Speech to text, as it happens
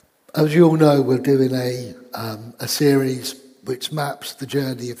As you all know, we're doing a series which maps the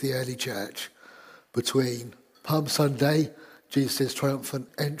journey of the early church between Palm Sunday, Jesus' triumphant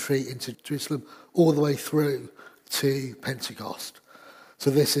entry into Jerusalem, all the way through to Pentecost.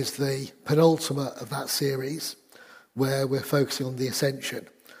 So this is the penultimate of that series where we're focusing on the ascension.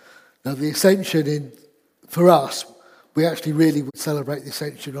 Now the ascension, for us, we actually really would celebrate the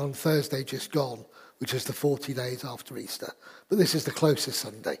ascension on Thursday just gone, which is the 40 days after Easter. But this is the closest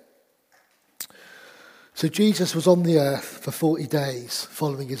Sunday. So Jesus was on the earth for 40 days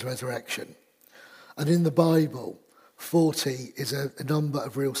following his resurrection. And in the Bible, 40 is a number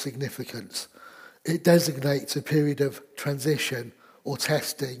of real significance. It designates a period of transition or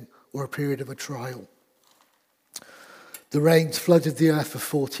testing or a period of a trial. The rains flooded the earth for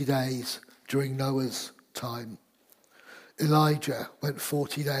 40 days during Noah's time. Elijah went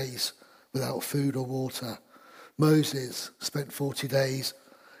 40 days without food or water. Moses spent 40 days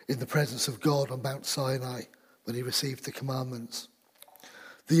in the presence of God on Mount Sinai when he received the commandments.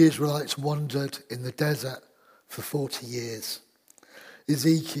 The Israelites wandered in the desert for 40 years.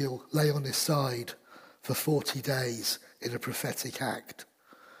 Ezekiel lay on his side for 40 days in a prophetic act.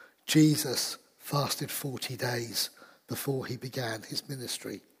 Jesus fasted 40 days before he began his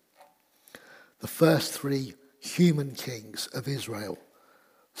ministry. The first three human kings of Israel,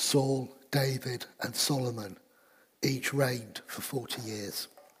 Saul, David, and Solomon, each reigned for 40 years.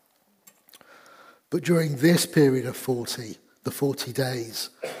 But during this period of 40, the 40 days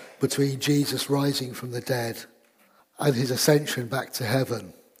between Jesus rising from the dead and his ascension back to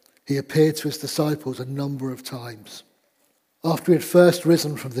heaven, he appeared to his disciples a number of times. After he had first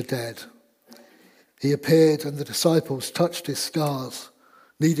risen from the dead, he appeared and the disciples touched his scars,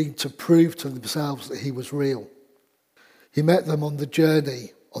 needing to prove to themselves that he was real. He met them on the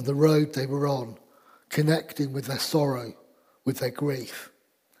journey, on the road they were on, connecting with their sorrow, with their grief.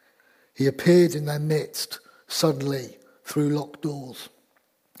 He appeared in their midst, suddenly, through locked doors,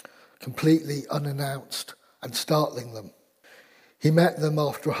 completely unannounced and startling them. He met them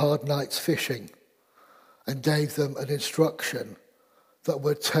after a hard night's fishing and gave them an instruction that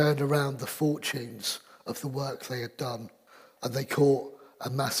would turn around the fortunes of the work they had done, and they caught a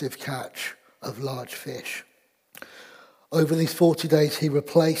massive catch of large fish. Over these 40 days, he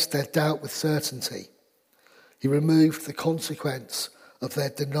replaced their doubt with certainty. He removed the consequence of their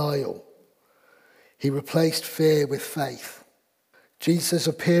denial. He replaced fear with faith. Jesus'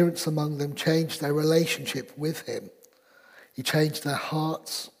 appearance among them changed their relationship with him. He changed their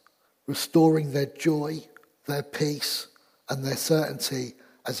hearts, restoring their joy, their peace, and their certainty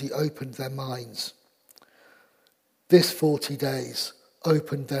as he opened their minds. This 40 days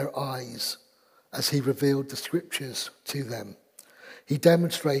opened their eyes as he revealed the scriptures to them. He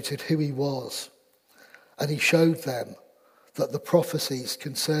demonstrated who he was, and he showed them that the prophecies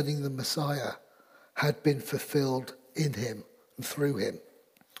concerning the Messiah had been fulfilled in him and through him.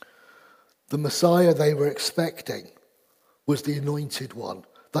 The Messiah they were expecting was the anointed one.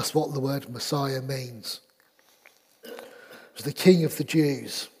 That's what the word Messiah means. It was the King of the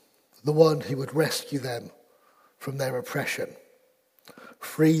Jews, the one who would rescue them from their oppression,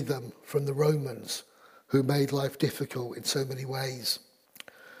 free them from the Romans who made life difficult in so many ways.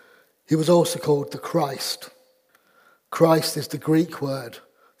 He was also called the Christ. Christ is the Greek word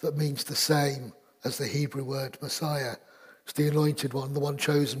that means the same as the Hebrew word Messiah. It's the anointed one, the one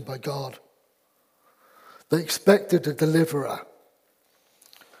chosen by God. They expected a deliverer,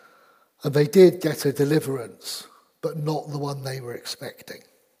 and they did get a deliverance, but not the one they were expecting.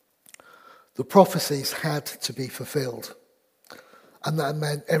 The prophecies had to be fulfilled, and that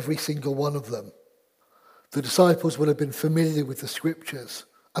meant every single one of them. The disciples would have been familiar with the scriptures,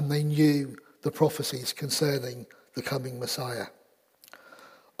 and they knew the prophecies concerning the coming Messiah.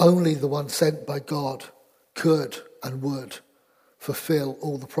 Only the one sent by God could and would fulfill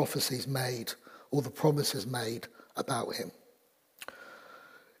all the prophecies made, all the promises made about him.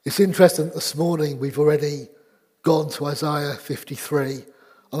 It's interesting that this morning we've already gone to Isaiah 53,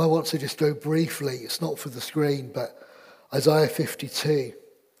 and I want to just go briefly, it's not for the screen, but Isaiah 52.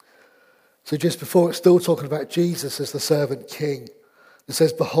 So just before, it's still talking about Jesus as the servant king. It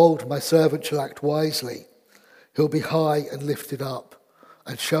says, "Behold, my servant shall act wisely. He'll be high and lifted up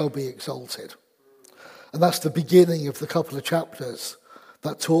and shall be exalted." And that's the beginning of the couple of chapters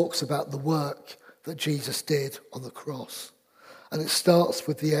that talks about the work that Jesus did on the cross. And it starts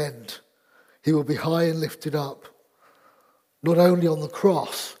with the end. He will be high and lifted up, not only on the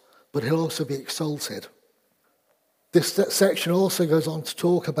cross, but he'll also be exalted. This section also goes on to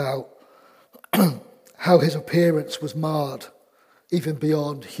talk about how his appearance was marred, even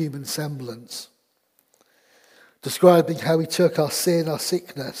beyond human semblance, describing how he took our sin, our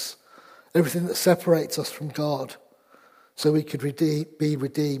sickness, everything that separates us from God, so we could be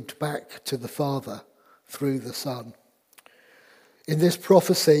redeemed back to the Father through the Son. In this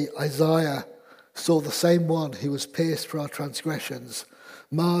prophecy, Isaiah saw the same one who was pierced for our transgressions,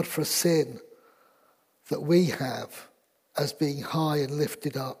 marred for sin that we have, as being high and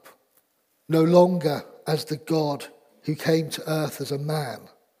lifted up, no longer as the God who came to earth as a man,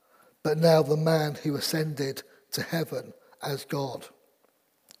 but now the man who ascended to heaven as God.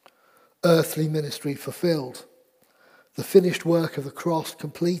 Earthly ministry fulfilled, the finished work of the cross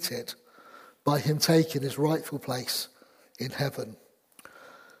completed by him taking his rightful place in heaven.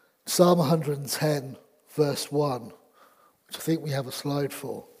 Psalm 110, verse 1, which I think we have a slide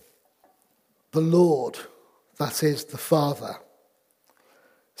for. The Lord, that is the Father,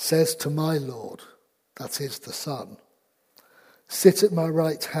 says to my Lord, that is the Son, sit at my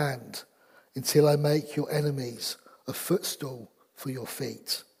right hand until I make your enemies a footstool for your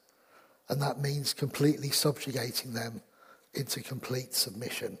feet. And that means completely subjugating them into complete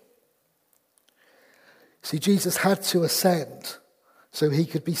submission. See, Jesus had to ascend so he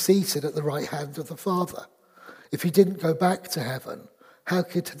could be seated at the right hand of the Father. If he didn't go back to heaven, how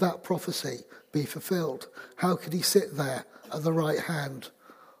could that prophecy be fulfilled? How could he sit there at the right hand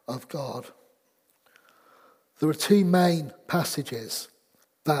of God? There are two main passages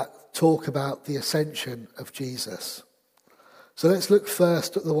that talk about the ascension of Jesus. So let's look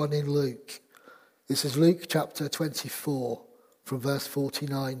first at the one in Luke. This is Luke chapter 24, from verse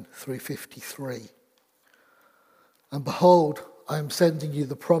 49 through 53. And behold, I am sending you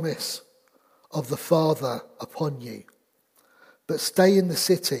the promise of the Father upon you. But stay in the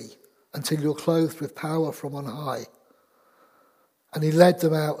city until you're clothed with power from on high. And he led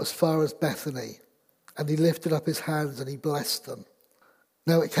them out as far as Bethany, and he lifted up his hands and he blessed them.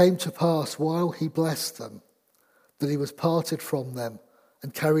 Now it came to pass while he blessed them that he was parted from them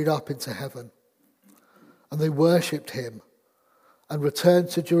and carried up into heaven. And they worshipped him and returned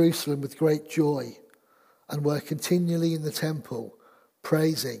to Jerusalem with great joy and were continually in the temple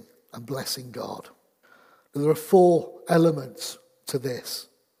praising and blessing God. Now, there are four elements to this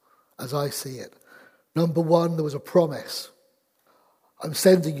as I see it. Number one, there was a promise. I'm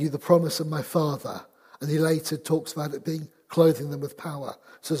sending you the promise of my Father. And he later talks about it being clothing them with power.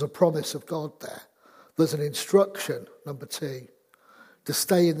 So there's a promise of God there. There's an instruction, number two, to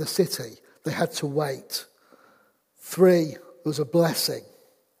stay in the city. They had to wait. 3, there was a blessing.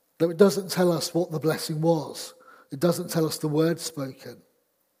 Now, it doesn't tell us what the blessing was. It doesn't tell us the word spoken.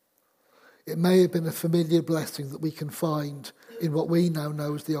 It may have been a familiar blessing that we can find in what we now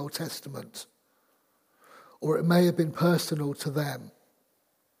know as the Old Testament. Or it may have been personal to them.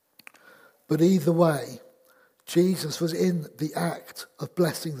 But either way, Jesus was in the act of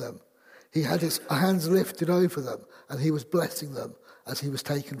blessing them. He had his hands lifted over them and he was blessing them as he was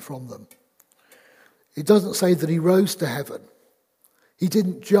taken from them. It doesn't say that he rose to heaven. He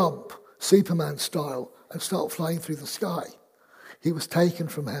didn't jump Superman style and start flying through the sky. He was taken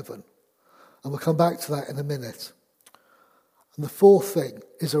from heaven. And we'll come back to that in a minute. And the fourth thing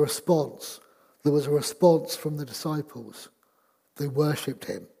is a response. There was a response from the disciples. They worshipped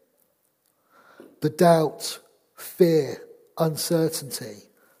him. The doubt, fear, uncertainty,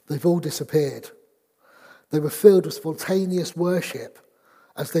 they've all disappeared. They were filled with spontaneous worship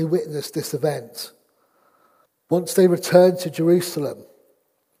as they witnessed this event. Once they returned to Jerusalem,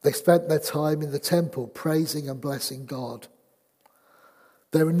 they spent their time in the temple praising and blessing God.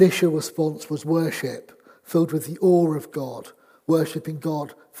 Their initial response was worship, filled with the awe of God, worshipping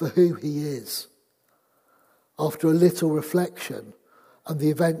God for who he is. After a little reflection, and the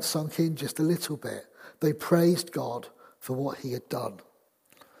event sunk in just a little bit, they praised God for what he had done.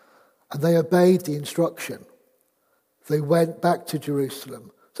 And they obeyed the instruction. They went back to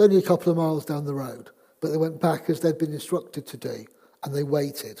Jerusalem. It's only a couple of miles down the road, but they went back as they'd been instructed to do, and they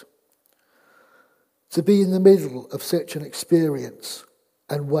waited. To be in the middle of such an experience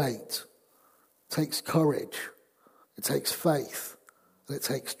and wait takes courage, it takes faith, and it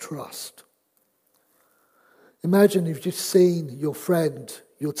takes trust. Imagine you've just seen your friend,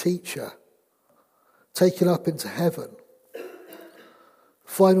 your teacher, taken up into heaven.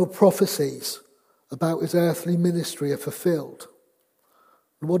 Final prophecies about his earthly ministry are fulfilled.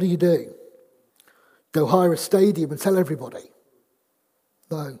 And what do? Go hire a stadium and tell everybody?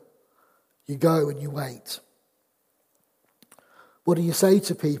 No. You go and you wait. What do you say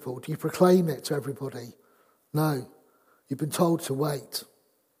to people? Do you proclaim it to everybody? No. You've been told to wait.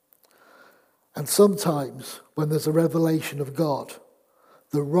 And sometimes when there's a revelation of God,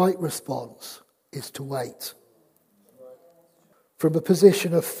 the right response is to wait. From a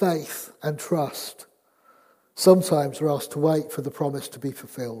position of faith and trust, sometimes we're asked to wait for the promise to be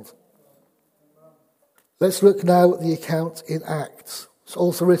fulfilled. Let's look now at the account in Acts. It's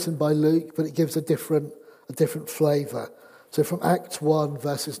also written by Luke, but it gives a different flavour. So from Acts 1,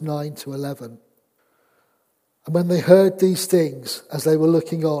 verses 9 to 11. And when they heard these things, as they were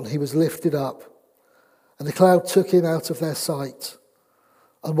looking on, he was lifted up, and the cloud took him out of their sight.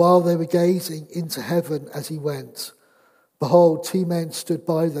 And while they were gazing into heaven as he went, behold, 2 men stood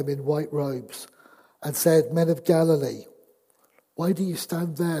by them in white robes, and said, Men of Galilee, why do you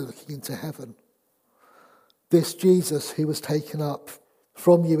stand there looking into heaven? This Jesus who was taken up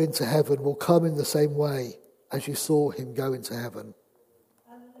from you into heaven will come in the same way as you saw him go into heaven.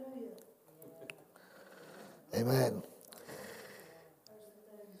 Hallelujah. Amen.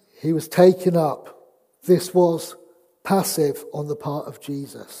 He was taken up. This was passive on the part of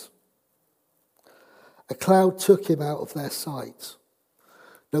Jesus. A cloud took him out of their sight.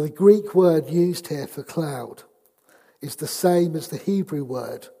 Now the Greek word used here for cloud is the same as the Hebrew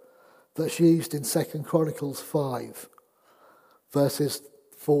word that's used in 2 Chronicles 5, verses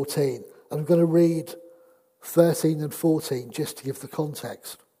 14. And I'm going to read 13 and 14 just to give the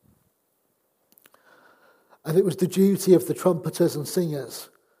context. And it was the duty of the trumpeters and singers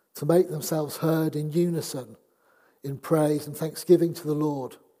to make themselves heard in unison in praise and thanksgiving to the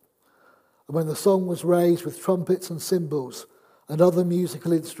Lord. And when the song was raised with trumpets and cymbals and other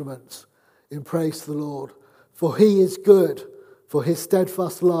musical instruments in praise to the Lord, for he is good, for his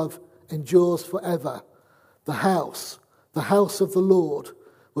steadfast love endures forever. The house of the Lord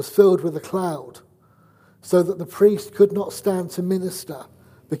was filled with a cloud, so that the priest could not stand to minister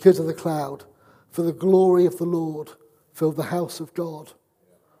because of the cloud, for the glory of the Lord filled the house of God.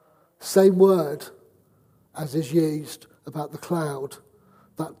 Same word as is used about the cloud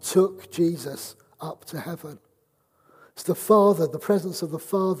that took Jesus up to heaven. It's the Father, the presence of the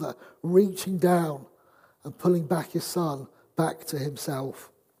Father, reaching down and pulling back his Son back to himself.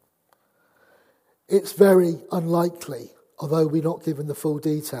 It's very unlikely, although we're not given the full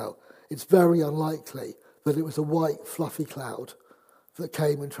detail, it's very unlikely that it was a white, fluffy cloud that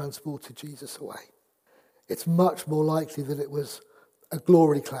came and transported Jesus away. It's much more likely that it was a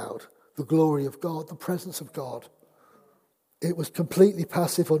glory cloud, the glory of God, the presence of God. It was completely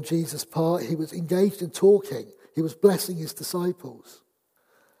passive on Jesus' part. He was engaged in talking. He was blessing his disciples.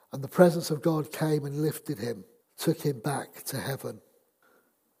 And the presence of God came and lifted him, took him back to heaven.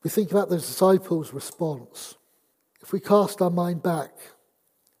 We think about the disciples' response. If we cast our mind back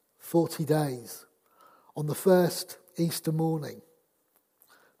 40 days, on the first Easter morning,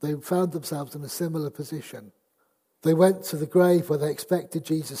 they found themselves in a similar position. They went to the grave where they expected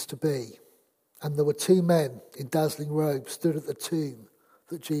Jesus to be, and there were 2 men in dazzling robes stood at the tomb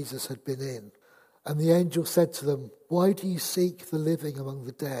that Jesus had been in. And the angel said to them, Why do you seek the living among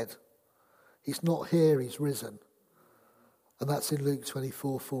the dead? He's not here, he's risen. And that's in Luke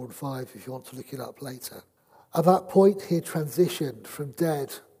 24, 4 and 5, if you want to look it up later. At that point, he had transitioned from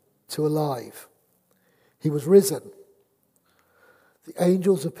dead to alive. He was risen. The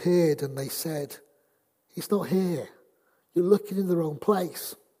angels appeared and they said, He's not here. You're looking in the wrong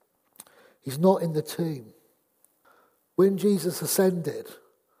place. He's not in the tomb. When Jesus ascended,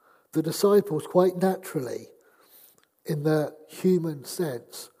 the disciples quite naturally, in the human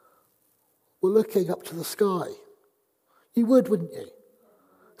sense, were looking up to the sky. You would, wouldn't you?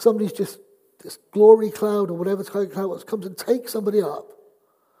 Somebody's just, this glory cloud or whatever cloud comes and takes somebody up.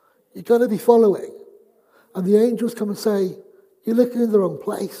 You're going to be following. And the angels come and say, You're looking in the wrong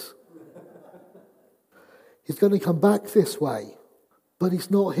place. He's going to come back this way, but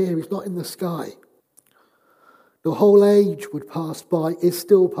he's not here. He's not in the sky. The whole age would pass by, is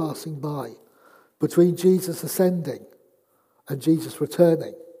still passing by, between Jesus ascending and Jesus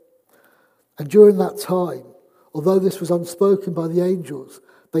returning. And during that time, although this was unspoken by the angels,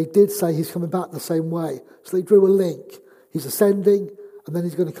 they did say he's coming back the same way. So they drew a link. He's ascending, and then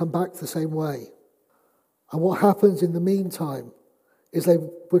he's going to come back the same way. And what happens in the meantime is they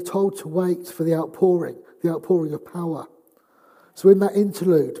were told to wait for the outpouring of power. So in that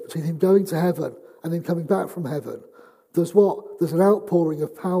interlude between him going to heaven and him coming back from heaven, there's an outpouring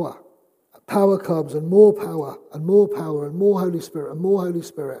of power. Power comes, and more power, and more power, and more Holy Spirit, and more Holy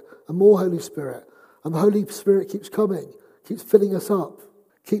Spirit, and more Holy Spirit. And the Holy Spirit keeps coming, keeps filling us up,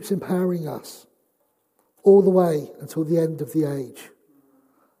 keeps empowering us, all the way until the end of the age,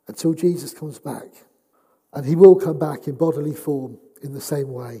 until Jesus comes back. And he will come back in bodily form in the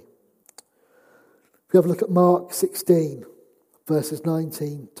same way. If we have a look at Mark 16, verses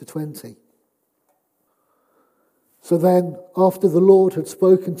 19 to 20. So then, after the Lord had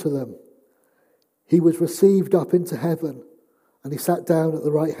spoken to them, he was received up into heaven, and he sat down at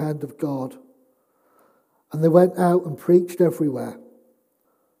the right hand of God. And they went out and preached everywhere,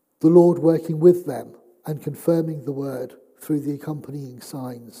 the Lord working with them and confirming the word through the accompanying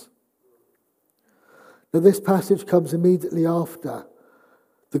signs. Now this passage comes immediately after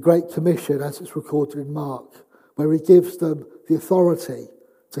the Great Commission, as it's recorded in Mark, where he gives them the authority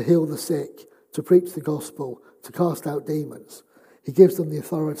to heal the sick, to preach the gospel, to cast out demons. He gives them the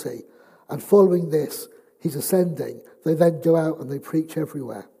authority. And following this, he's ascending. They then go out and they preach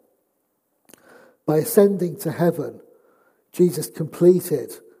everywhere. By ascending to heaven, Jesus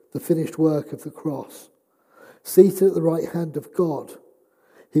completed the finished work of the cross. Seated at the right hand of God,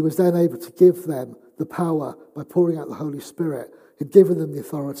 he was then able to give them the power by pouring out the Holy Spirit. He'd given them the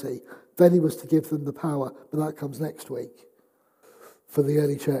authority. Then he was to give them the power, but that comes next week, for the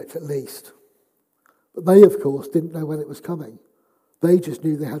early church at least. But they, of course, didn't know when it was coming. They just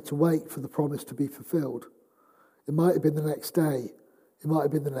knew they had to wait for the promise to be fulfilled. It might have been the next day. It might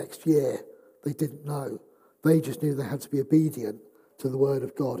have been the next year. They didn't know. They just knew they had to be obedient to the word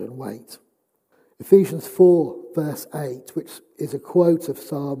of God and wait. Ephesians 4, verse 8, which is a quote of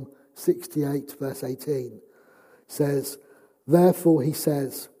Psalm 68, verse 18, says, "Therefore, he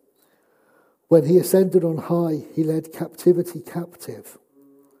says, when he ascended on high, he led captivity captive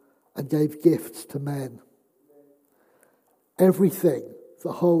and gave gifts to men." Everything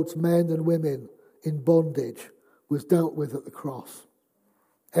that holds men and women in bondage was dealt with at the cross.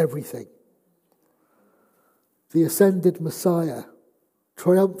 Everything. The ascended Messiah,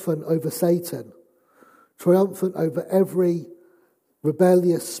 triumphant over Satan, triumphant over every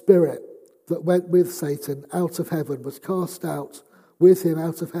rebellious spirit that went with Satan out of heaven, was cast out with him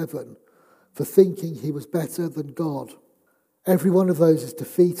out of heaven for thinking he was better than God. Every one of those is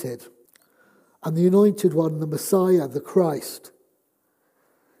defeated. And the anointed one, the Messiah, the Christ,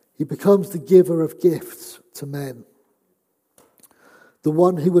 he becomes the giver of gifts to men. The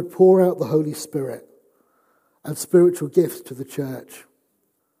one who would pour out the Holy Spirit and spiritual gifts to the church.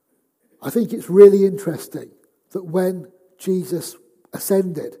 I think it's really interesting that when Jesus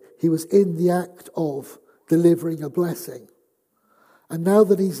ascended, he was in the act of delivering a blessing. And now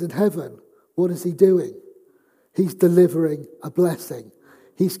that he's in heaven, what is he doing? He's delivering a blessing.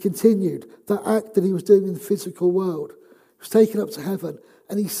 He's continued that act that he was doing in the physical world. He was taken up to heaven,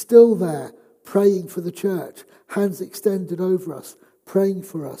 and he's still there praying for the church, hands extended over us, praying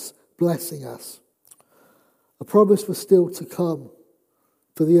for us, blessing us. A promise was still to come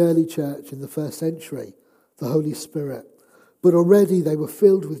for the early church in the first century, the Holy Spirit. But already they were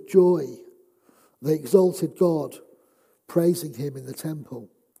filled with joy. They exalted God, praising him in the temple.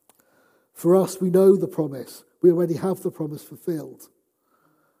 For us, we know the promise. We already have the promise fulfilled.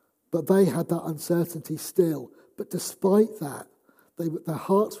 But they had that uncertainty still. But despite that, their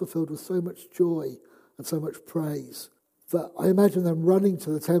hearts were filled with so much joy and so much praise that I imagine them running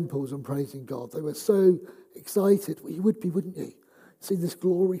to the temples and praising God. They were so excited. Well, you would be, wouldn't you? See this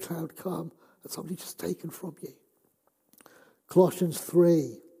glory cloud come and somebody just taken from you. Colossians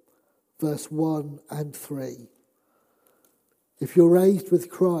 3, verse 1 and 3. If you're raised with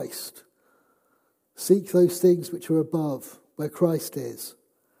Christ, seek those things which are above, where Christ is,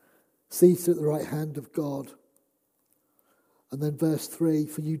 seated at the right hand of God. And then verse 3,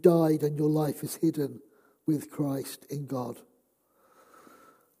 for you died and your life is hidden with Christ in God.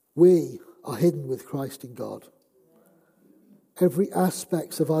 We are hidden with Christ in God. Every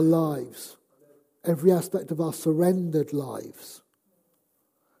aspect of our lives, every aspect of our surrendered lives,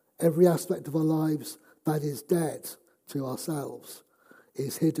 every aspect of our lives that is dead to ourselves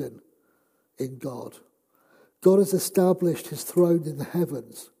is hidden in God. God has established his throne in the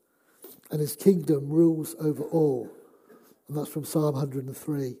heavens, and his kingdom rules over all. And that's from Psalm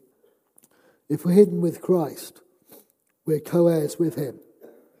 103. If we're hidden with Christ, we're co-heirs with him.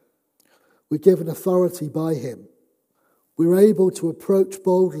 We're given authority by him. We're able to approach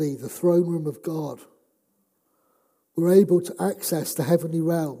boldly the throne room of God. We're able to access the heavenly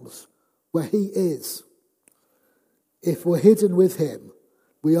realms where he is. If we're hidden with him,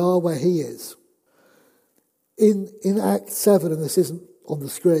 we are where he is. In Acts 7, and this isn't on the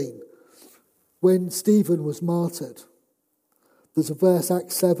screen, when Stephen was martyred, there's a verse,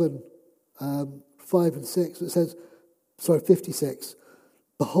 Acts 7, 5 and 6, that says, 56,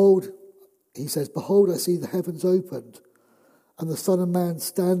 Behold, he says, Behold, I see the heavens opened, and the Son of Man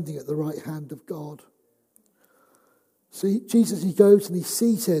standing at the right hand of God. So Jesus, he goes and he's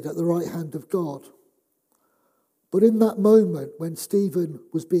seated at the right hand of God. But in that moment when Stephen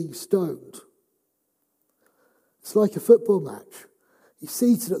was being stoned, it's like a football match. He's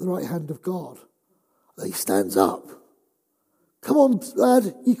seated at the right hand of God. And he stands up. Come on,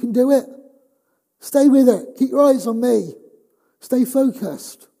 lad, you can do it. Stay with it. Keep your eyes on me. Stay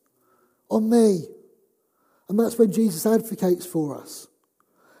focused on me. And that's when Jesus advocates for us.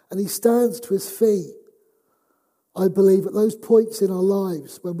 And he stands to his feet I believe at those points in our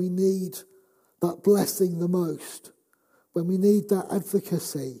lives when we need that blessing the most, when we need that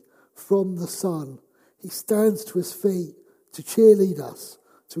advocacy from the Son, he stands to his feet to cheerlead us,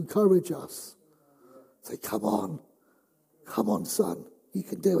 to encourage us. Say, come on, son, you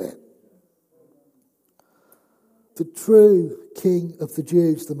can do it. The true King of the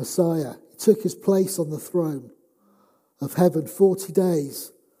Jews, the Messiah, took his place on the throne of heaven 40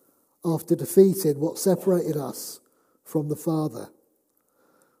 days after defeating what separated us from the Father,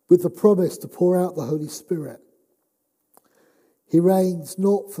 with the promise to pour out the Holy Spirit. He reigns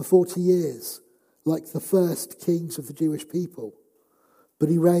not for 40 years like the first kings of the Jewish people, but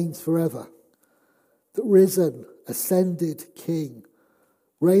he reigns forever. The risen, ascended King,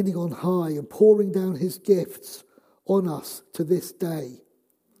 reigning on high and pouring down his gifts on us to this day,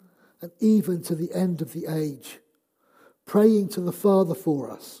 and even to the end of the age, praying to the Father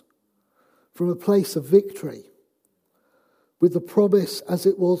for us from a place of victory, with the promise as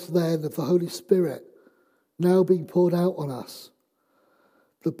it was then of the Holy Spirit now being poured out on us.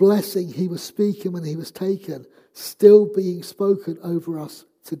 The blessing he was speaking when he was taken still being spoken over us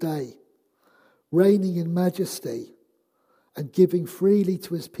today, reigning in majesty and giving freely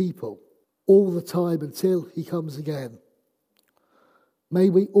to his people all the time until he comes again. May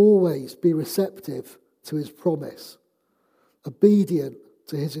we always be receptive to his promise, obedient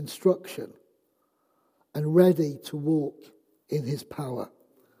to his instruction, and ready to walk in his power.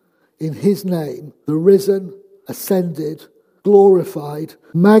 In his name, the risen, ascended, glorified,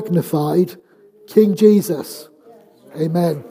 magnified King Jesus. Amen.